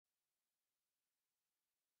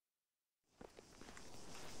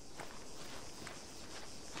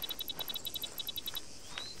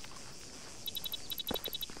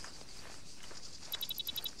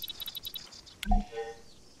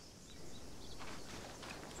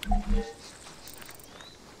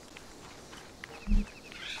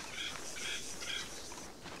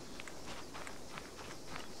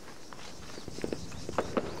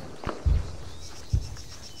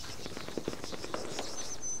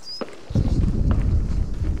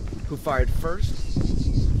Who fired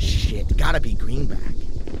first? Shit, gotta be Greenback.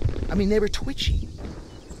 I mean, they were twitchy.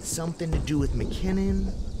 Something to do with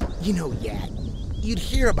McKinnon? You know, yeah, you'd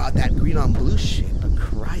hear about that green on blue shit, but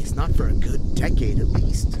Christ, not for a good decade at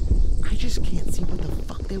least. I just can't see what the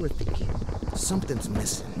fuck they were thinking. Something's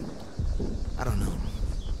missing. I don't know.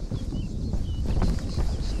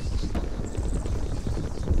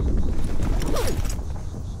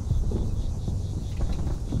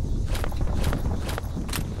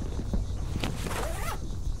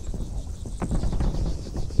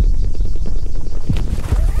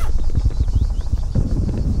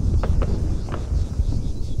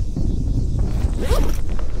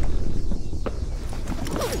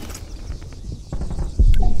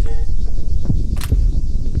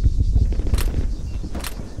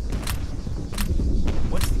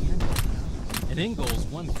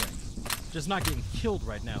 Just not getting killed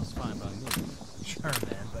right now is fine by me. Sure,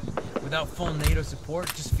 man, but without full NATO support,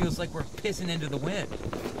 it just feels like we're pissing into the wind.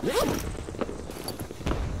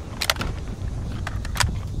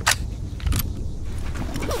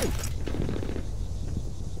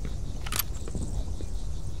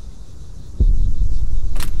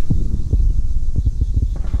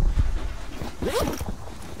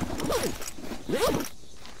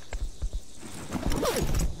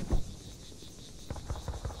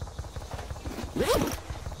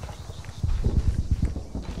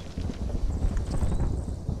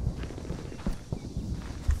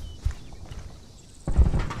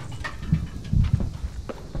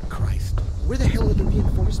 Where the hell are the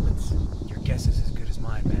reinforcements? Your guess is as good as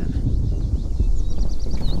mine, man.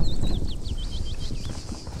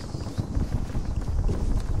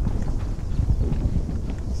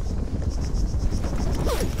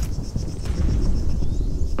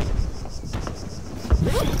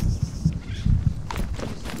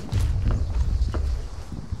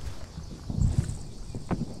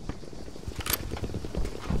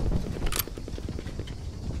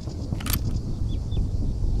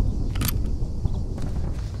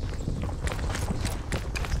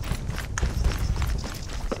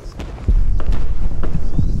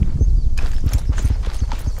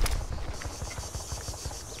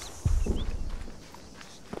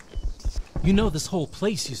 You know this whole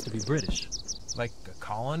place used to be British. Like a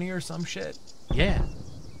colony or some shit? Yeah.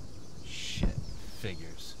 Shit.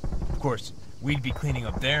 Figures. Of course, we'd be cleaning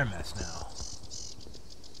up their mess now.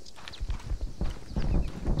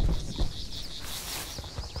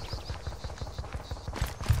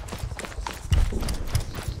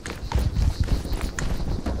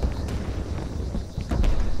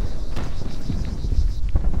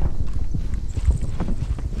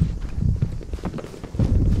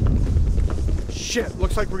 Shit,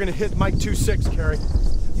 looks like we're gonna hit Mike 2-6, Carrie.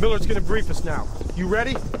 Miller's gonna brief us now. You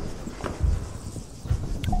ready?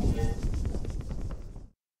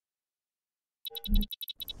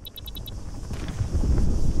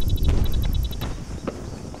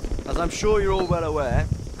 As I'm sure you're all well aware,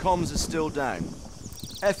 comms are still down.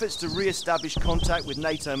 Efforts to re-establish contact with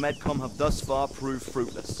NATO Medcom have thus far proved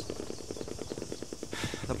fruitless.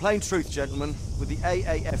 The plain truth, gentlemen, with the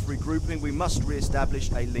AAF regrouping, we must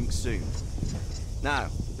re-establish a link soon. Now,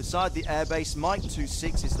 beside the airbase, Mike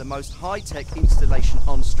 2-6 is the most high-tech installation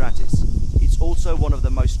on Stratus. It's also one of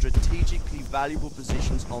the most strategically valuable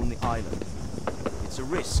positions on the island. It's a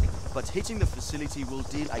risk, but hitting the facility will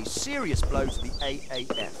deal a serious blow to the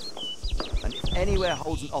AAF. And if anywhere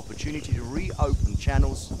holds an opportunity to reopen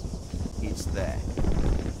channels, it's there.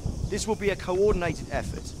 This will be a coordinated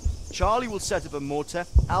effort. Charlie will set up a mortar,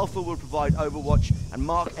 Alpha will provide overwatch and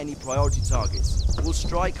mark any priority targets. We'll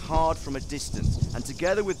strike hard from a distance, and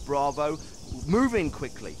together with Bravo, move in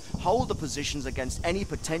quickly, hold the positions against any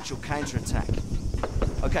potential counterattack.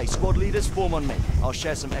 Okay, squad leaders, form on me. I'll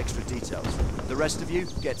share some extra details. The rest of you,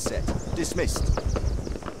 get set. Dismissed.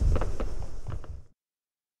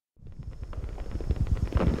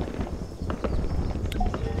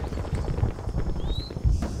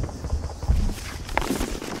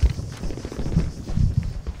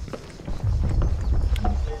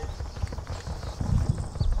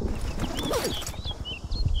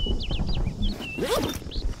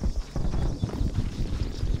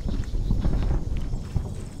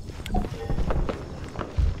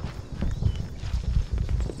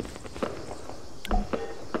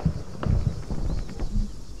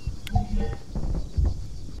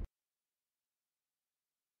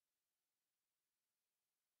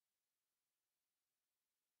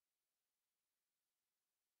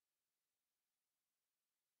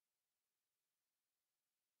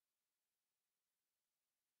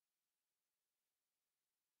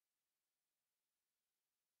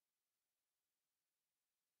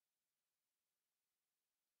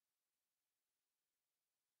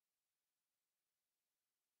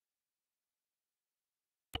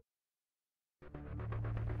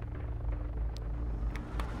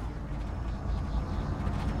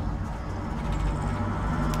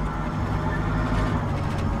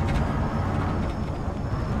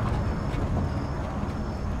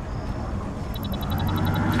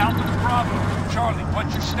 Alpha to Bravo. Charlie,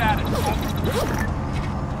 what's your status?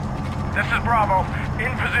 This is Bravo.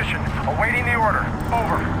 In position. Awaiting the order.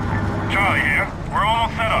 Over. Charlie here. We're all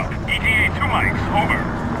set up. ETA 2 mics. Over.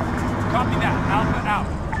 Copy that. Alpha out.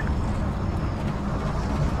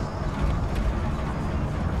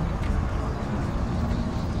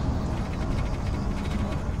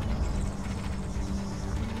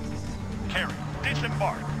 Carry.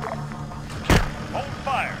 Disembark. Carry. Hold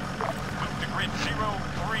fire. Move to grid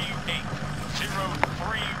 038.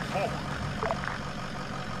 034.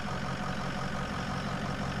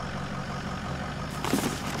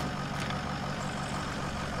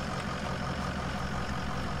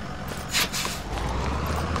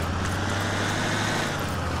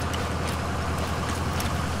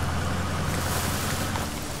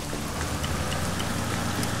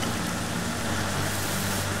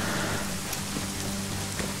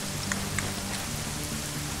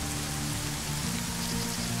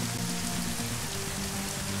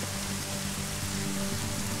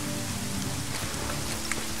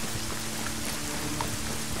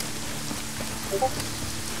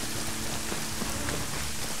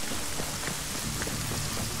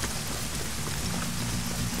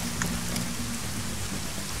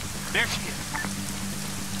 There she is.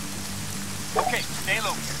 Okay, stay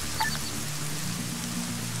low here.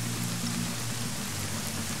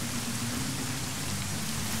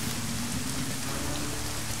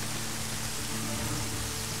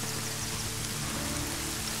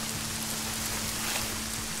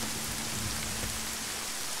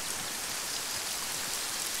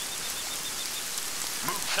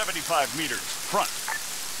 Move 75 meters. Front.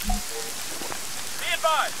 Be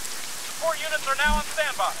advised. Support units are now on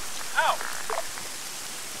standby. Out.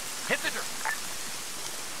 Hit the dirt.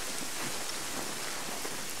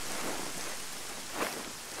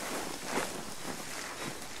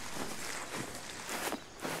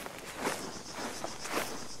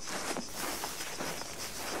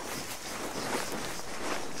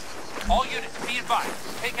 All units, be advised.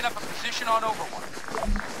 Taking up a position on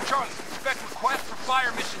Overwatch. Charlie, expect request for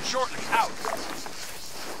fire mission shortly. Out.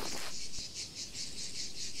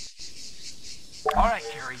 All right,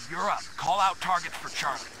 Carrie, you're up. Call out targets for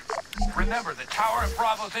Charlie. Remember, the tower at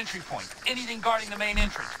Bravo's entry point, anything guarding the main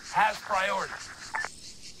entrance, has priority.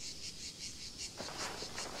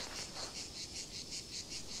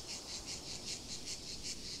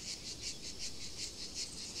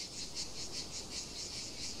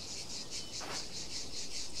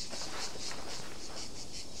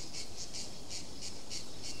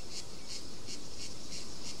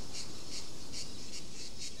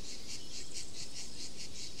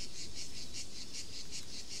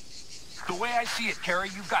 The way I see it, Carrie,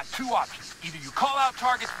 you've got two options. Either you call out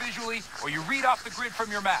targets visually, or you read off the grid from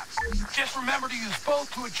your map. Just remember to use both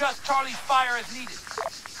to adjust Charlie's fire as needed.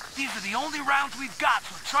 These are the only rounds we've got,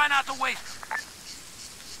 so try not to waste them.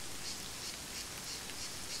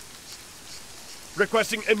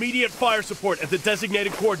 Requesting immediate fire support at the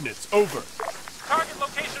designated coordinates. Over. Target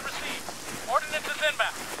location received. Ordnance is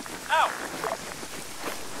inbound. Out.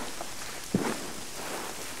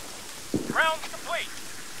 Rounds complete.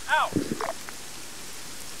 Out.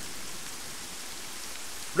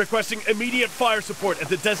 Requesting immediate fire support at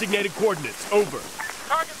the designated coordinates. Over.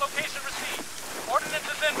 Target location received. Ordnance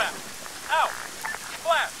is inbound. Out.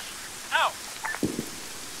 Splash. Out.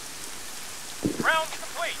 Rounds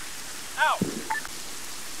complete. Out.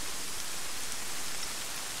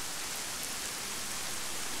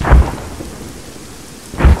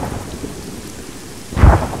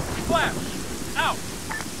 Splash. Out.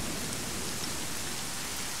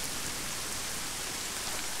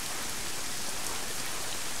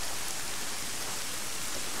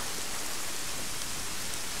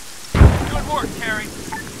 Good work, Terry.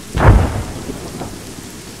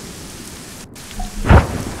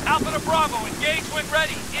 Alpha to Bravo, engage when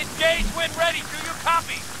ready. Engage when ready. Do you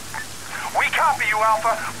copy? We copy you,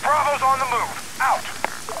 Alpha. Bravo's on the move. Out.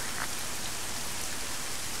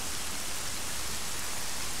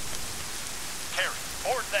 Carry,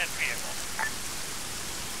 board that vehicle.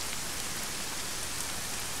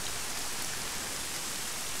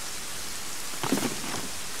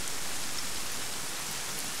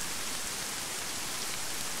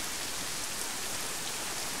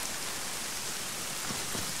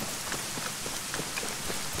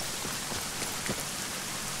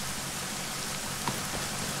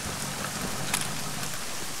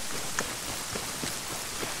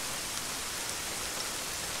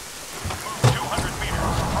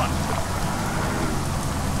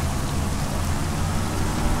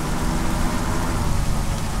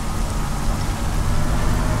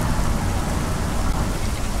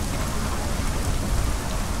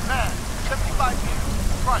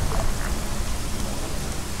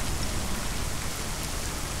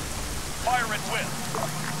 Fire at will.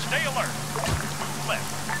 Stay alert. Move left.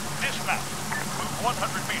 Dismount. Move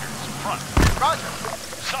 100 meters. Front. Roger.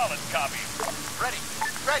 Solid copy. Ready.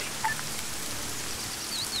 Ready.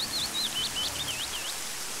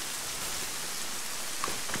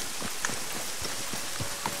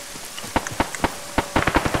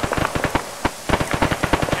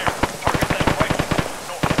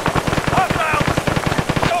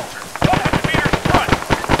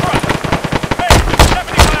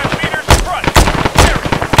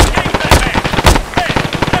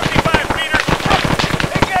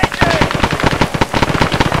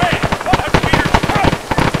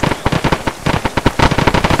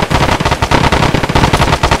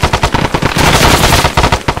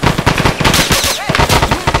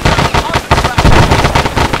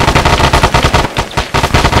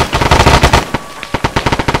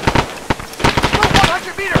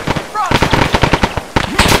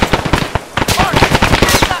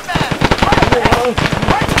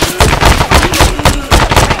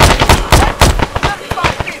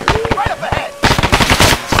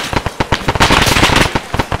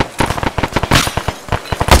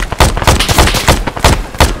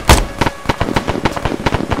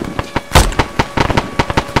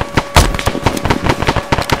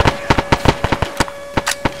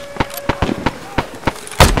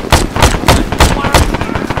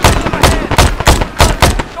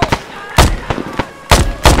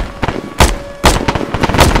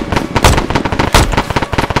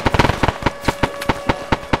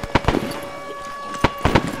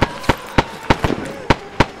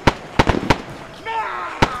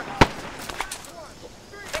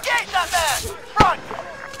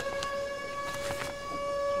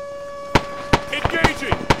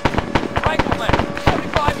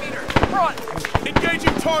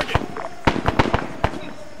 Target!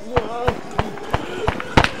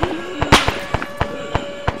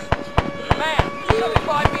 Man,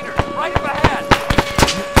 75 meters, right up ahead.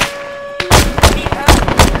 Need help.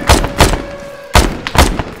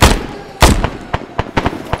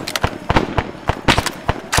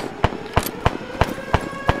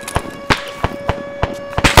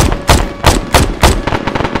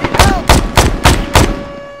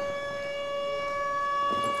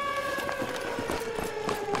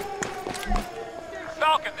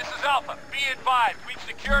 Falcon, this is Alpha. Be advised, we've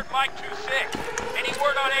secured Mike 2-6. Any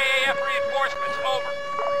word on AAF reinforcements? Over.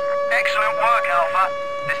 Excellent work, Alpha.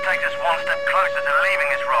 This takes us one step closer to leaving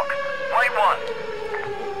this rock. Wait one.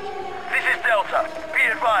 This is Delta. Be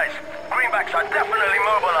advised, greenbacks are definitely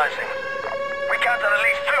mobilizing. We counted at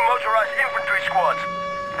least 2 motorized infantry squads.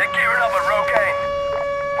 They're gearing up at Rogaine.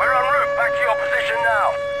 We're en route back to your position now.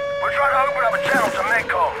 We'll try to open up a channel to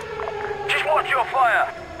Medcom. Just watch your fire.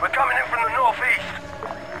 We're coming in from the northeast.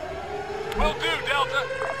 Will do, Delta.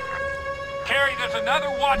 Carrie, there's another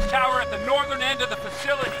watchtower at the northern end of the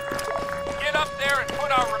facility. Get up there and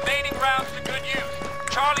put our remaining rounds to good use.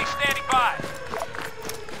 Charlie standing by.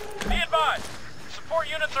 Be advised. Support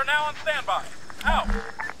units are now on standby. Out.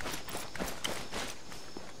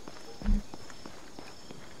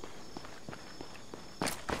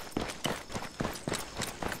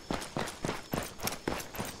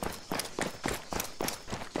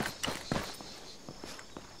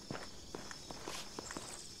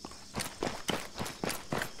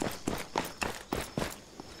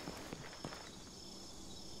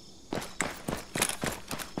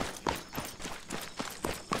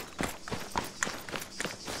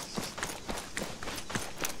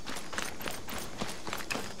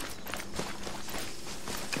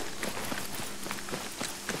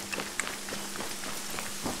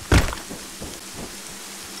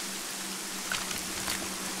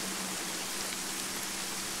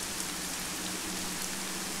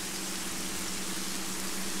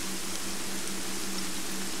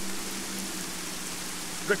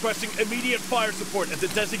 Requesting immediate fire support at the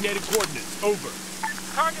designated coordinates. Over.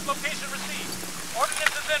 Target location received.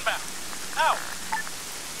 Ordnance is inbound. Out.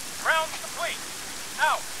 Rounds complete.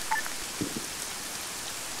 Out.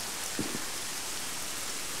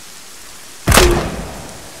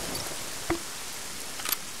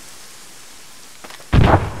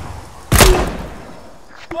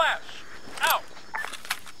 Splash. Out.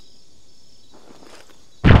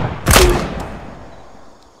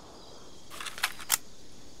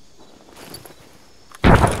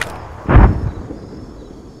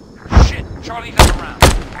 Shit, Charlie's not around.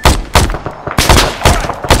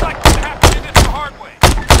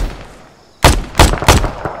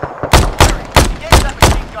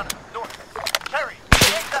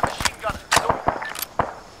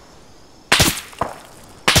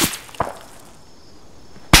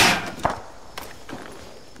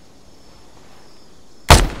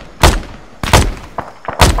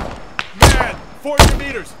 400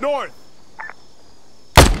 meters, north!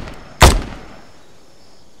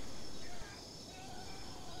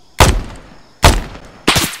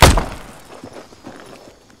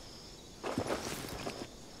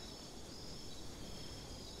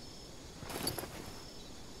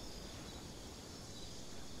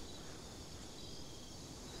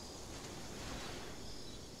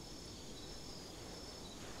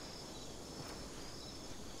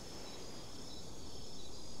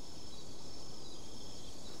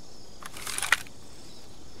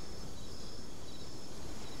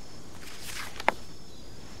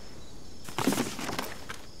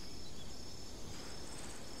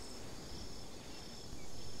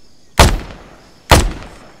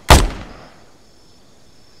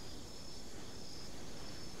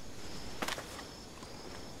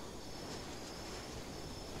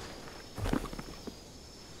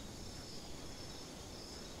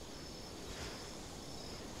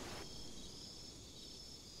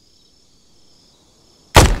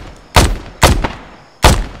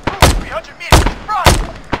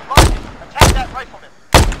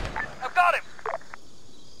 I've got him!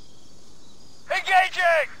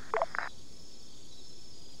 Engaging!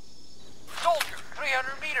 Soldier,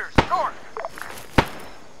 300 meters, north!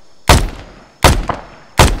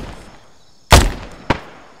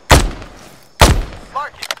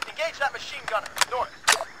 Mark it. Engage that machine gunner, north.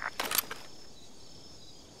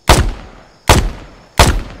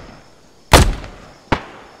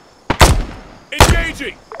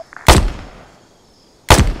 Engaging!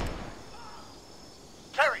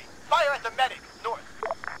 Terry, fire at the medic, north.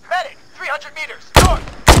 Medic, 300 meters, north!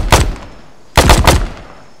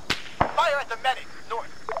 Fire at the medic, north.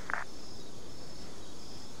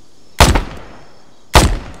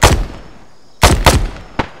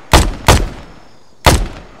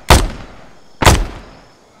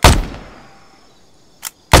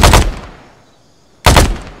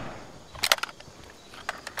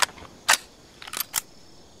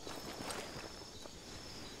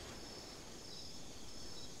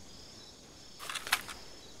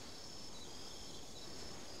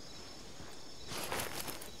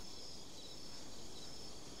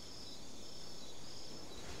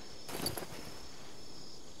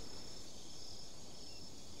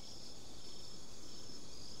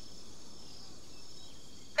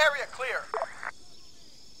 Area clear.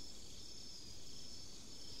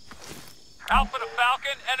 Alpha to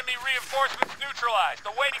Falcon, enemy reinforcements neutralized.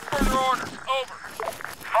 Awaiting further orders. Over.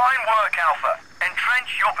 Fine work, Alpha. Entrench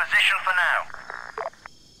your position for now.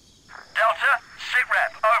 Delta, sit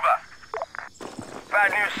rep, over. Bad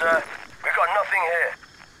news, sir. We've got nothing here.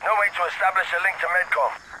 No way to establish a link to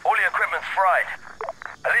Medcom. All the equipment's fried.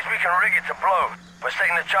 At least we can rig it to blow. We're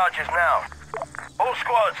setting the charges now. All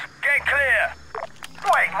squads, get clear!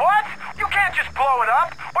 Wait, what? You can't just blow it up!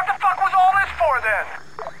 What the fuck was all this for, then?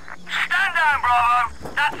 Stand down, Bravo!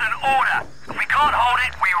 That's an order. If we can't hold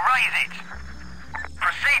it, we raise it.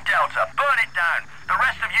 Proceed, Delta. Burn it down. The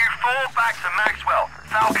rest of you fall back to Maxwell.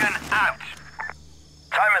 Falcon out.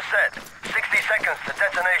 Timer set. 60 seconds to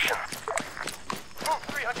detonation. Move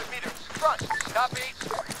 300 meters. Front. Copy.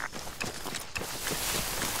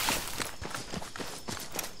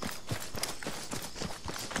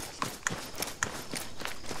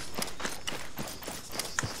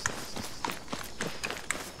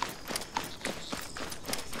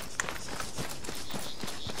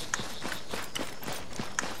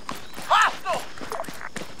 Hostile!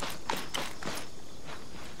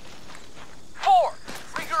 4.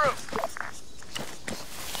 Regroup.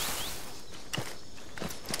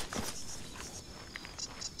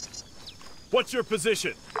 What's your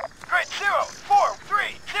position?